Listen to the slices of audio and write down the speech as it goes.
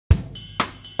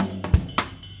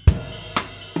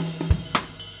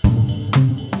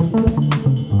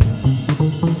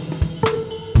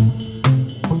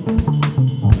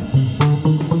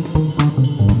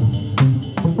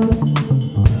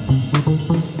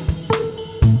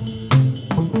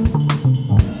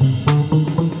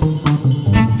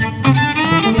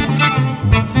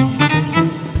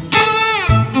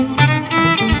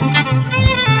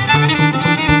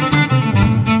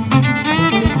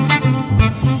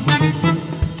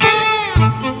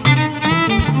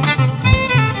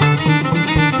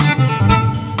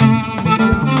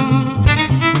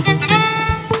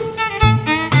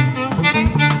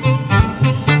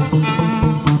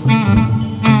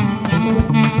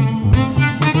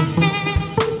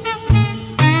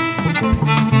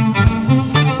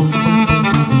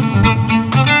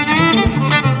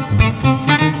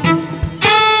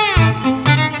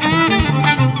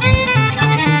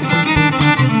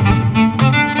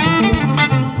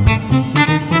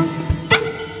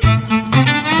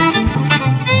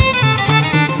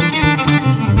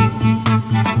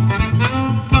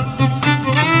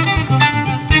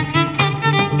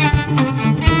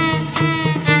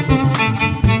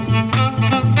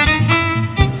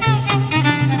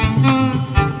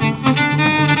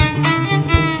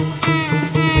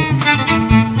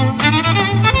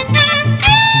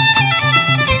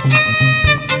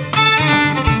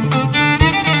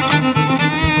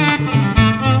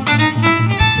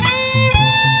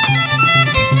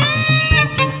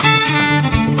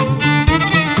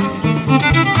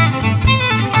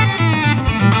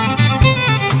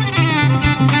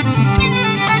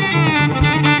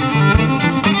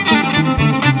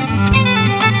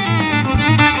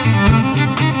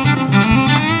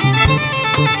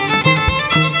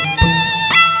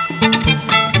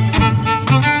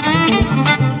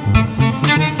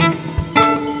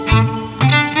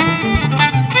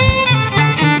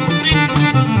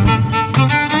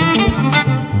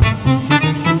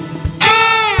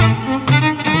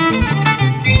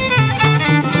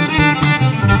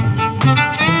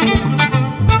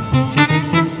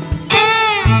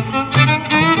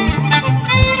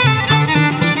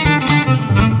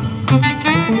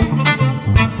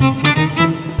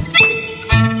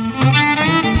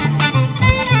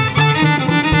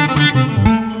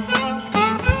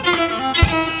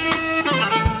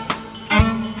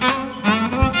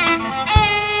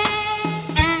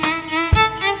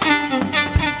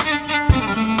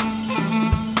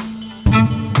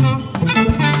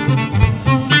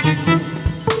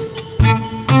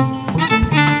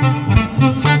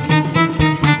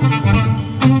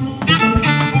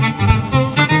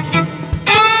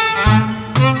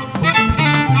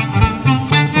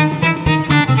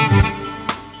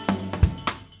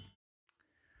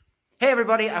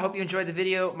everybody. I hope you enjoyed the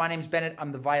video. My name's Bennet.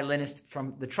 I'm the violinist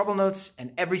from the Trouble Notes,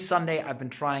 and every Sunday I've been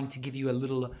trying to give you a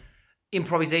little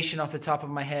improvisation off the top of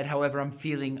my head, however I'm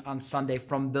feeling on Sunday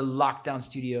from the lockdown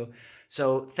studio.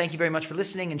 So thank you very much for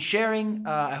listening and sharing.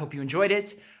 I hope you enjoyed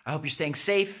it. I hope you're staying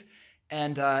safe.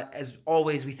 And as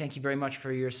always, we thank you very much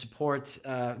for your support.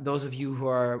 Those of you who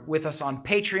are with us on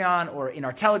Patreon or in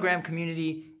our Telegram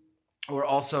community, or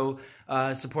also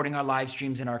supporting our live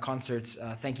streams and our concerts,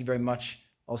 thank you very much.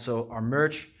 Also, our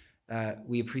merch,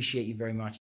 we appreciate you very much.